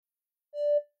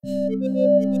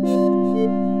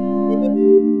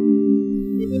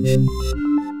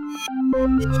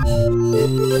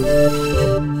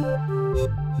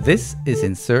This is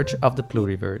In Search of the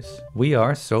Pluriverse. We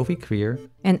are Sophie Krier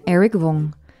and Eric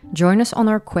Wong. Join us on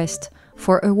our quest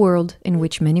for a world in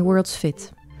which many worlds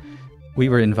fit. We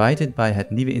were invited by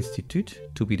Het Nieuwe Instituut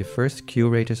to be the first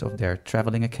curators of their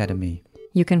traveling academy.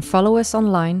 You can follow us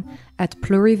online at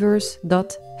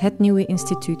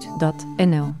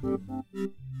pluriverse.hetnieuweinstituut.nl.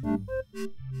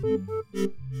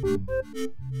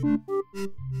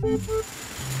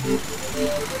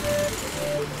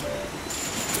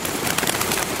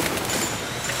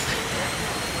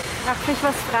 Darf ich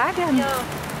was fragen? Ja,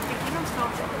 wir kennen uns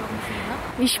glaube ich irgendwie, ne?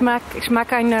 Ich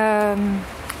mag ein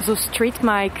so Street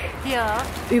Mic Ja.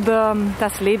 über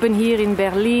das Leben hier in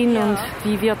Berlin und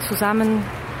wie wir zusammen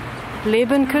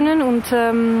leben können. Und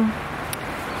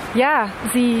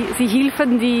sie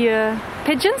helfen die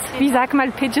Pigeons. Wie sagt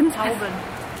man Pigeons? Tauben.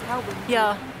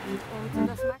 Ja.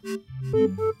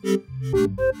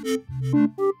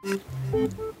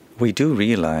 We do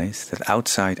realize that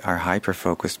outside our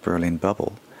hyper-focused Berlin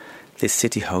bubble, this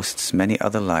city hosts many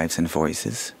other lives and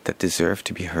voices that deserve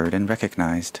to be heard and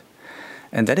recognized.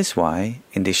 And that is why,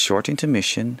 in this short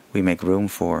intermission, we make room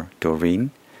for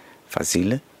Doreen,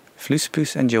 Fazile,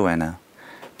 Fluspus and Joanna,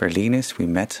 Berliners we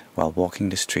met while walking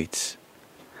the streets.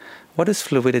 What does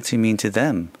fluidity mean to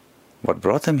them? What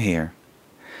brought them here?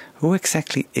 Who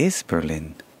exactly is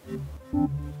Berlin?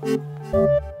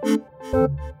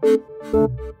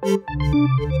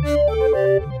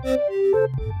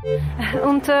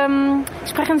 Und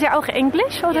sprechen Sie auch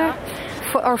Englisch, oder? Ja.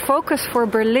 For our focus for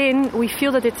Berlin, we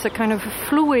feel that it's a kind of a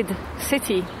fluid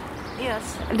city.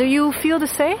 Yes. Do you feel the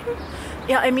same?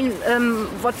 Yeah, I mean,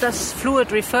 what does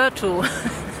fluid refer to?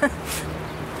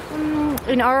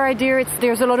 In our idea,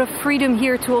 there's a lot of freedom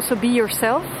here to also be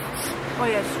yourself. Oh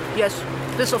yes,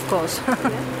 this of course.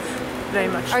 Very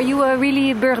much. Are you a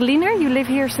really Berliner? You live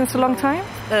here since a long time?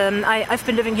 I've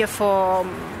been living here for,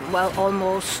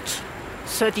 almost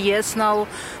 30 years now,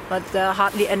 but there are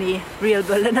hardly any real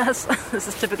Berliners. This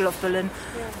is typical of Berlin.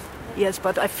 Yeah. Yes,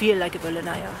 but I feel like a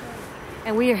Berliner, yeah.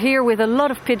 And we are here with a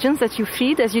lot of pigeons that you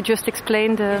feed, as you just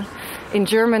explained. In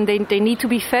German, they need to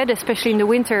be fed, especially in the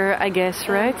winter, I guess,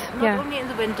 right? Not only in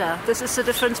the winter. This is the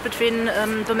difference between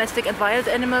domestic and wild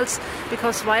animals,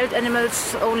 because wild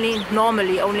animals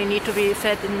normally only need to be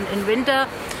fed in winter,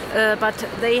 but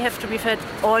they have to be fed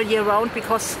all year round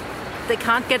because they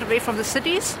can't get away from the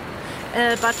cities.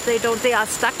 But they are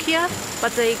stuck here,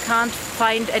 but they can't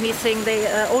find anything. They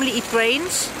only eat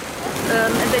grains,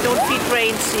 and they don't feed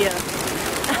grains here.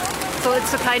 So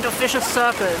it's a kind of vicious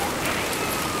circle.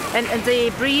 And they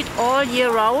breed all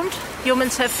year round.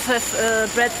 Humans have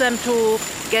bred them to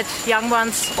get young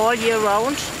ones all year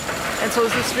round. And so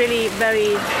this is really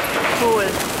very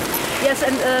cruel. Yes,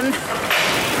 and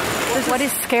what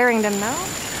is scaring them now?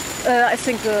 I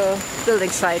think the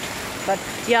building site. But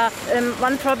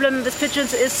one problem with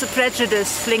pigeons is the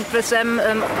prejudice linked with them.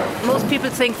 Most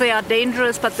people think they are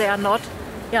dangerous, but they are not.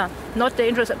 Yeah, not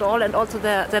dangerous at all, and also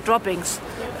their droppings.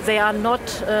 They are not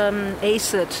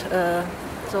acid,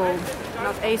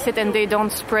 not acid, and they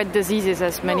don't spread diseases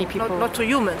as many people. Not to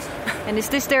humans. And is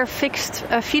this their fixed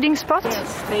feeding spot?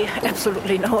 Yes, they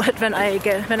absolutely know it. When I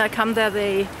come there,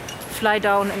 they fly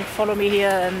down and follow me here,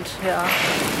 and yeah.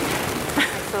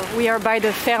 So we are by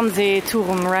the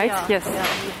Fernsehturm, right? Yeah, yes. Yeah.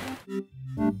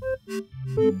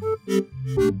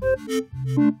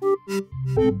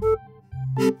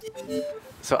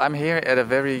 So I'm here at a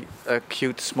very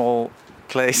cute small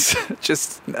place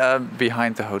just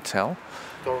behind the hotel.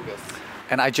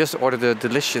 And I just ordered a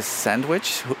delicious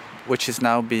sandwich, which is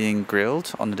now being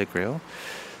grilled on the grill.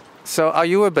 So are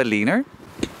you a Berliner?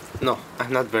 No,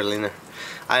 I'm not Berliner.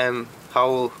 I am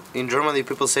how in Germany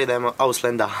people say that I'm an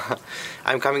Ausländer.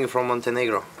 I'm coming from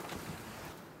Montenegro.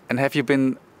 And have you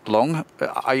been long?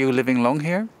 Are you living long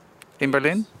here in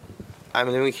Berlin? I'm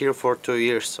living here for 2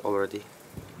 years already.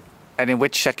 And in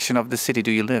which section of the city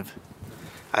do you live?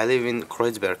 I live in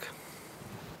Kreuzberg.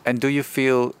 And do you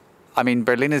feel,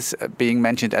 Berlin is being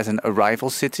mentioned as an arrival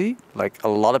city. Like a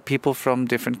lot of people from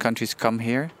different countries come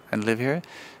here and live here.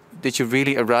 Did you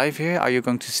really arrive here? Are you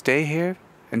going to stay here?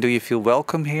 And do you feel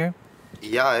welcome here?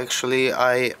 Yeah, actually,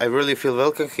 I really feel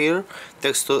welcome here.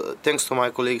 Thanks to my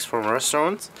colleagues from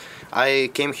restaurants. I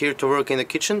came here to work in the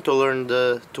kitchen to learn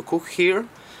to cook here,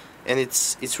 and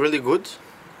it's really good.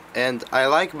 And I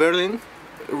like Berlin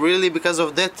really because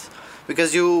of that.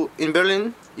 Because in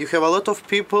Berlin you have a lot of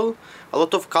people, a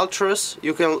lot of cultures.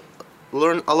 You can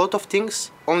learn a lot of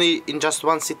things only in just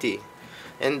one city,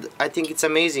 and I think it's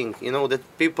amazing. That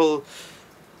people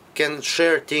can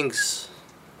share things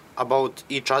about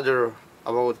each other,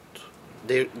 about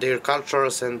their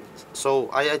cultures, and so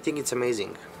I think it's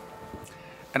amazing.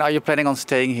 And are you planning on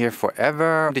staying here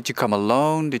forever? Did you come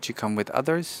alone? Did you come with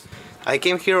others? I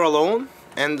came here alone,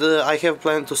 and I have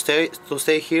planned to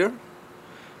stay here.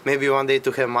 Maybe one day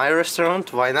to have my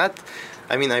restaurant. Why not?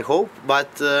 I mean, I hope. But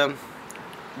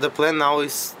the plan now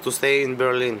is to stay in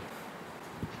Berlin.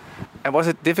 And was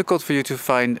it difficult for you to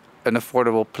find an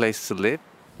affordable place to live?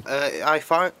 I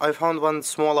found one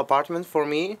small apartment for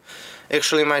me.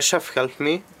 Actually, my chef helped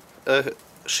me.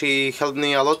 She helped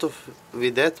me a lot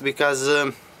with that because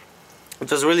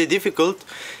it was really difficult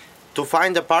to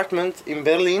find apartment in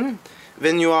Berlin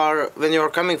when you are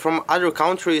coming from other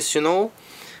countries, you know,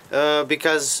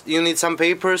 because you need some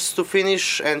papers to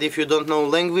finish, and if you don't know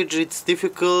language, it's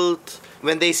difficult.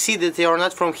 When they see that they are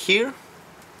not from here,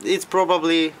 it's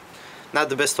probably not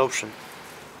the best option.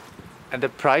 And the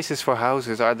prices for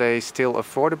houses, are they still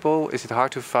affordable? Is it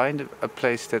hard to find a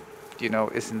place that, you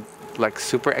know, isn't like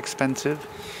super expensive?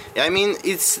 I mean,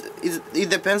 it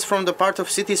depends from the part of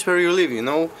cities where you live, you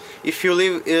know. If you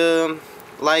live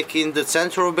like in the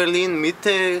center of Berlin,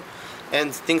 Mitte,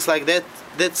 and things like that,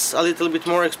 that's a little bit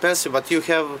more expensive. But you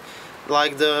have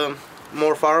like the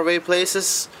more faraway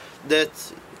places that...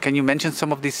 Can you mention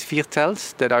some of these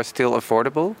viertels that are still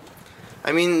affordable?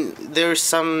 I mean, there's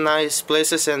some nice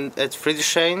places at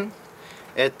Friedrichshain,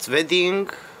 at Wedding,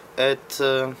 at...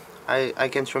 I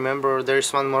can't remember,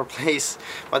 there's one more place,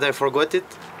 but I forgot it.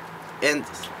 And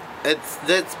at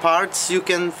that parts you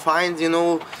can find, you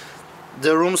know,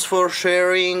 the rooms for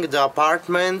sharing, the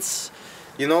apartments,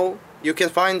 you know, you can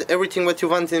find everything what you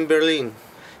want in Berlin.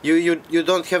 You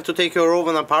don't have to take your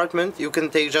own apartment, you can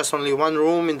take just only one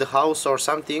room in the house or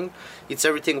something. It's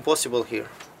everything possible here.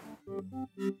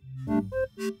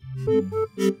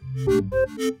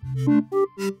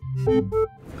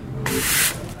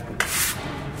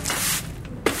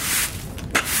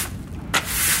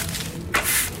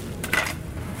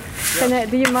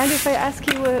 Do you mind if I ask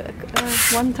you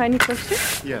one tiny question?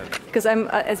 Yeah. Because I'm,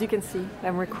 as you can see,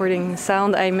 I'm recording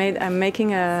sound. I'm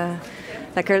making a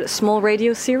small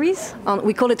radio series.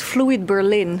 We call it Fluid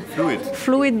Berlin.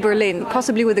 Fluid Berlin,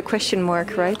 possibly with a question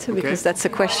mark, right? Okay. Because that's a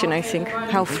question, I think,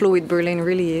 how fluid Berlin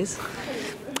really is.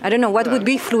 I don't know, what would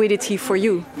be fluidity for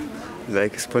you?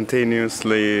 Like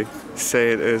spontaneously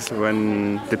say it is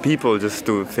when the people just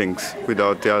do things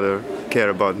without the other care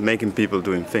about making people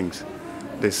doing things.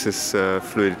 This is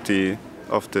fluidity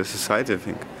of the society, I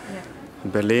think.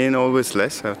 Yeah. Berlin always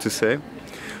less, I have to say.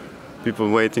 People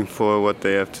waiting for what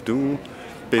they have to do,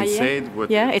 being said.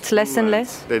 It's less and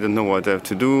less. They don't know what they have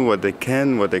to do, what they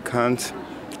can, what they can't.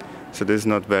 So this is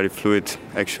not very fluid,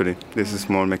 actually. This is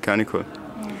more mechanical.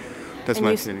 That's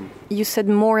my feeling. You said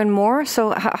more and more.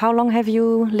 So how long have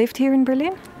you lived here in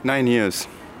Berlin? 9 years.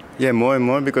 Yeah, more and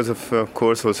more because of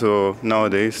course, also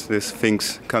nowadays, these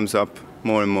things comes up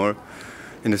more and more.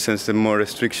 In the sense, the more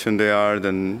restriction they are,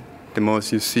 then the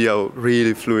most you see how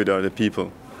really fluid are the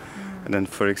people. And then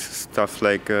for stuff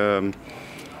like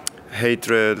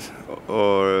hatred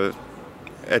or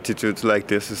attitudes like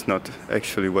this is not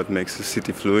actually what makes the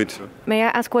city fluid. May I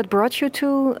ask what brought you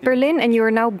to Berlin? And you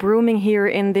are now brooming here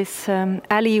in this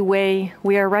alleyway.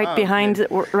 We are right behind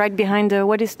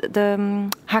what is the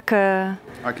Hackische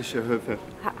Höfe.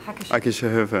 Hackische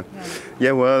Höfe.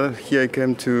 Yeah, well, here I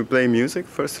came to play music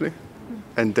firstly.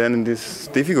 And then in this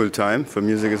difficult time, for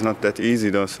music is not that easy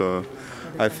though, so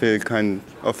I feel kind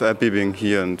of happy being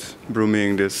here and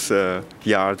brooming this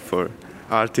yard for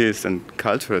artists and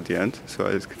culture at the end. So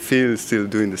I feel still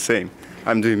doing the same.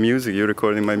 I'm doing music, you're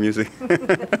recording my music.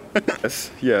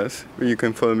 Yes, you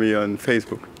can follow me on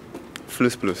Facebook.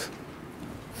 Fluss Plus.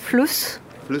 Fluss?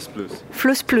 Fluss Plus.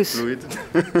 Fluss Plus. Fluid.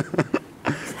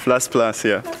 Fluss Plus,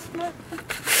 yeah.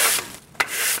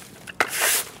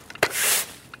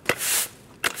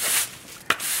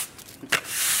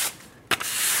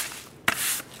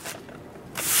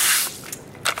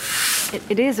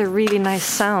 It is a really nice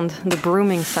sound, the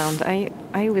brooming sound. I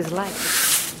always like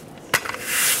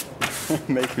it.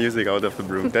 Make music out of a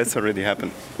broom. That's already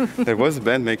happened. There was a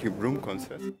band making a broom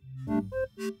concert.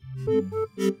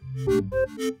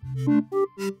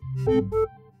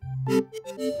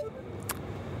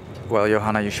 Well,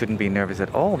 Johanna, you shouldn't be nervous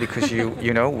at all because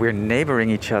you know, we're neighboring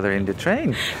each other in the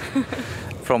train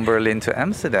from Berlin to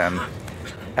Amsterdam.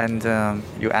 And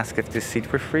you asked if this seat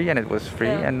were free, and it was free,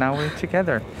 and now we're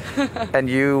together. And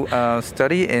you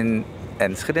study in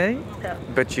Enschede,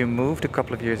 but you moved a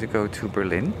couple of years ago to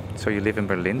Berlin. So you live in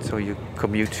Berlin, so you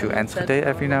commute to Enschede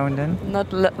every now and then? Not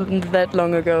that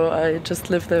long ago. I just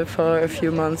lived there for a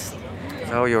few months.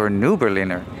 So you're a new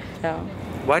Berliner. Yeah.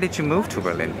 Why did you move to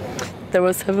Berlin? there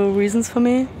were several reasons for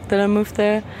me that I moved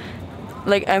there.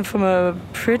 Like, I'm from a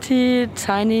pretty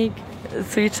tiny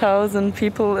 3,000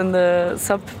 people in the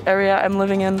sub area I'm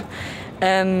living in,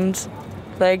 and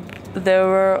like there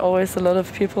were always a lot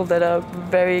of people that are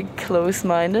very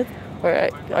close-minded, where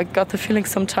I got the feeling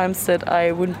sometimes that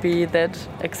I wouldn't be that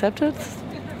accepted.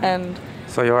 And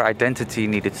so your identity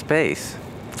needed space.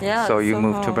 Yeah. So you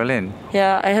moved to Berlin.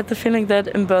 Yeah, I had the feeling that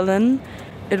in Berlin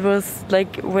it was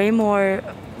like way more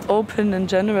open in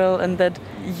general, and that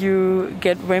you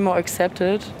get way more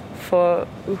accepted for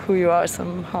who you are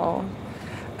somehow.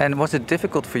 And was it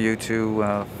difficult for you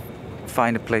to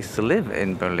find a place to live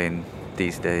in Berlin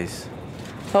these days?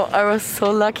 Oh, I was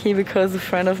so lucky because a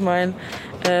friend of mine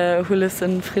who lives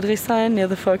in Friedrichshain near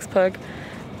the Volkspark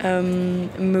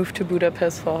moved to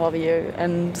Budapest for half a year,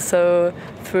 and so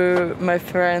through my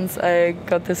friends I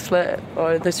got this flat,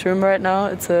 or this room right now.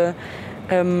 It's a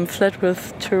flat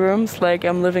with 2 rooms. Like,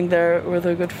 I'm living there with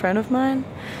a good friend of mine.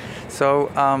 So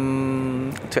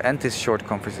to end this short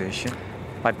conversation,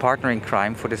 my partner in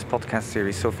crime for this podcast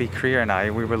series, Sophie Krier, and I,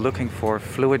 we were looking for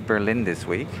fluid Berlin this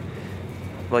week.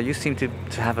 Well, you seem to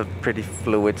have a pretty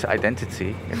fluid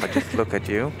identity, if I just look at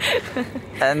you.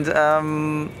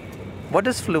 And what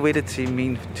does fluidity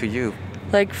mean to you?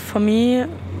 Like, for me,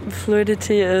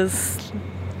 fluidity is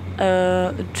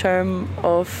a term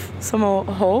of some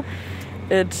hope.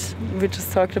 We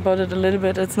just talked about it a little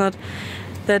bit. It's not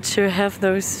that you have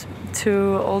those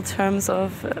 2 old terms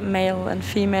of male and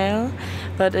female,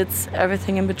 but it's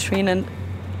everything in between, and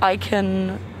I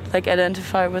can like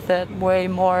identify with that way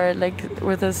more, like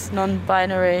with this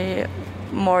non-binary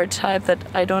more type, that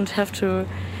I don't have to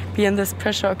be in this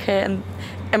pressure, okay, and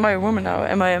am I a woman now,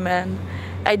 am I a man?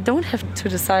 I don't have to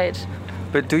decide.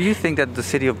 But do you think that the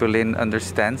city of Berlin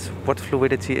understands what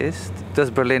fluidity is? Does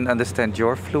Berlin understand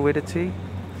your fluidity?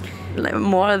 Like,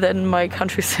 more than my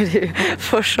country city,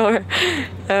 for sure.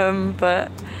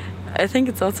 But I think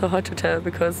it's also hard to tell,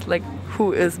 because, like,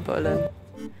 who is Berlin?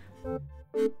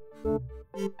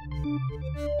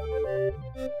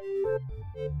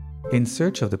 In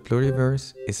Search of the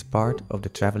Pluriverse is part of the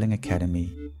Traveling Academy,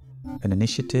 an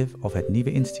initiative of het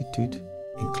Nieuwe Instituut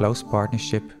in close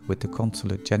partnership with the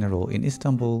Consulate General in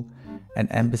Istanbul and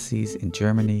embassies in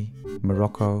Germany,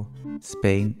 Morocco,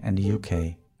 Spain and the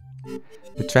UK.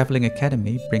 The Traveling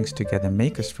Academy brings together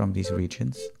makers from these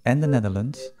regions and the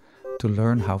Netherlands to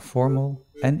learn how formal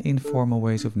and informal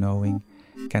ways of knowing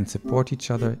can support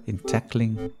each other in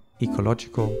tackling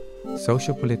ecological,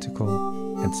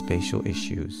 socio-political and spatial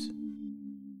issues.